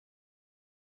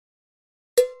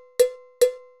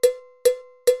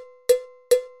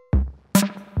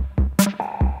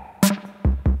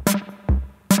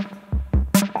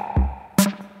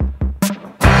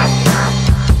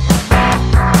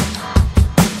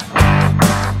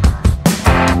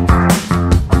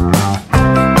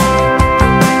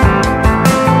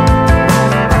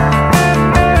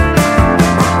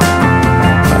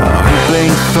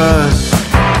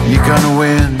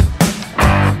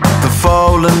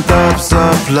doves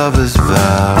of lovers'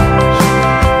 vows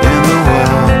in the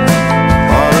world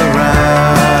all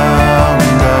around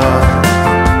us.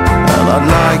 And I'd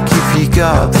like, if you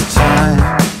got the time,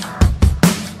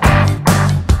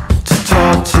 to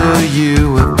talk to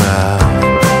you about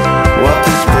what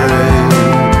this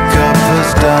breakup has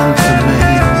done to me.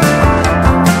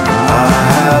 I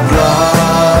have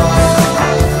lost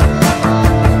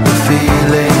the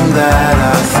feeling that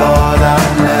I thought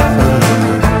I'd never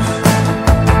lose.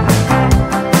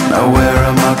 Now where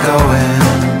am I going?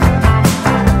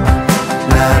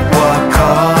 At what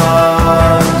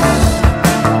cost?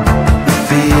 The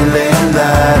feeling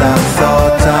that I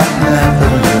thought I'd never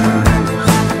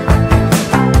lose.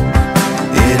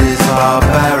 It is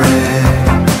barbaric.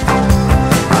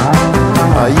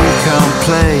 You can't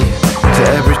play to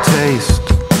every taste,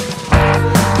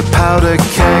 the powder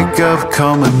keg of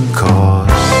common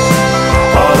cause.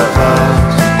 All of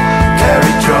us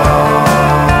carry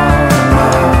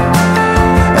trauma,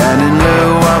 and in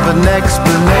lieu of an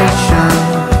explanation,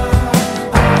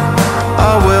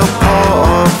 I will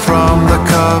pour from the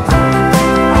cup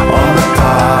on the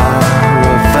power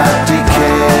of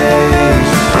abdication.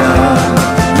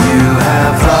 You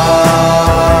have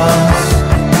lost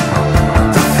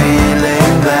the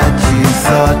feeling that you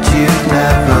thought you'd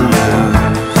never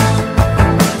lose.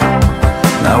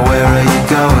 Now where are you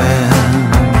going,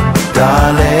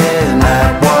 darling,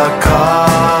 at what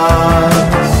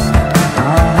cost?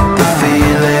 The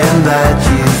feeling that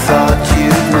you thought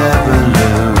you'd never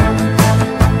lose.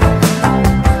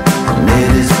 And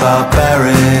it is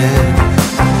barbaric.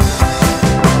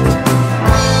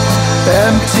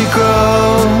 Empty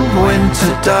grove,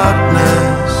 winter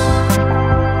darkness.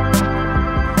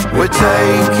 We're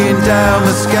taking down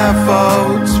the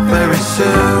scaffolds very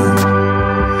soon.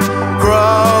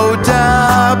 Grow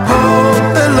dapple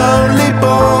the lonely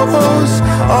balls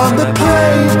on the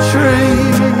plane tree.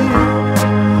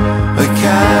 A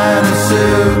can of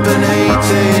soup and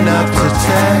 18 up to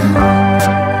 10,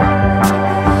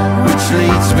 which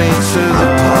leads me to the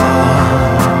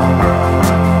part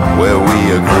where we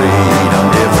agreed on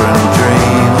different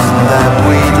dreams that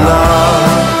we'd love.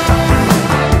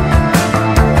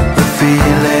 The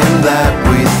feeling that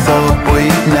we thought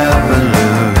we'd never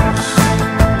lose.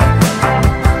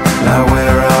 Now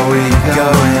where are we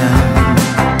going?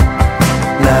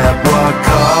 At what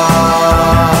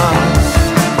cost?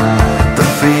 The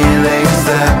feelings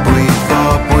that we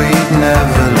thought we'd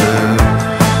never lose.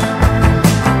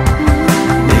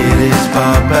 It is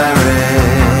barbaric.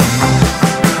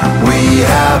 We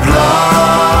have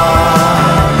lost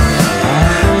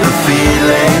the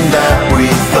feeling that we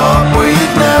thought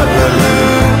we'd never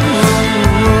lose.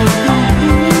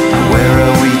 Where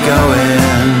are we going?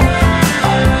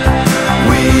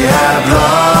 We have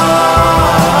lost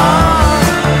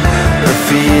the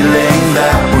feeling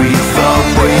that we thought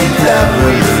we'd never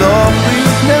lose.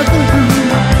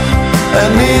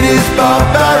 And it is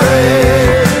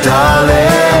barbaric,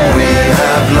 darling. We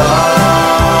have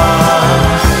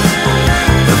lost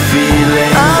the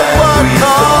feeling that we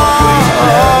thought we'd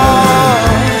never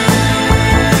lose.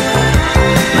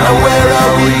 Now where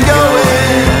are we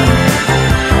going?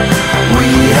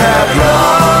 We have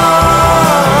lost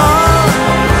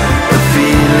the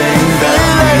feeling that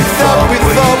we thought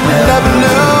we'd never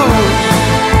lose.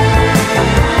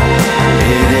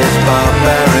 It is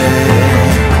barbaric.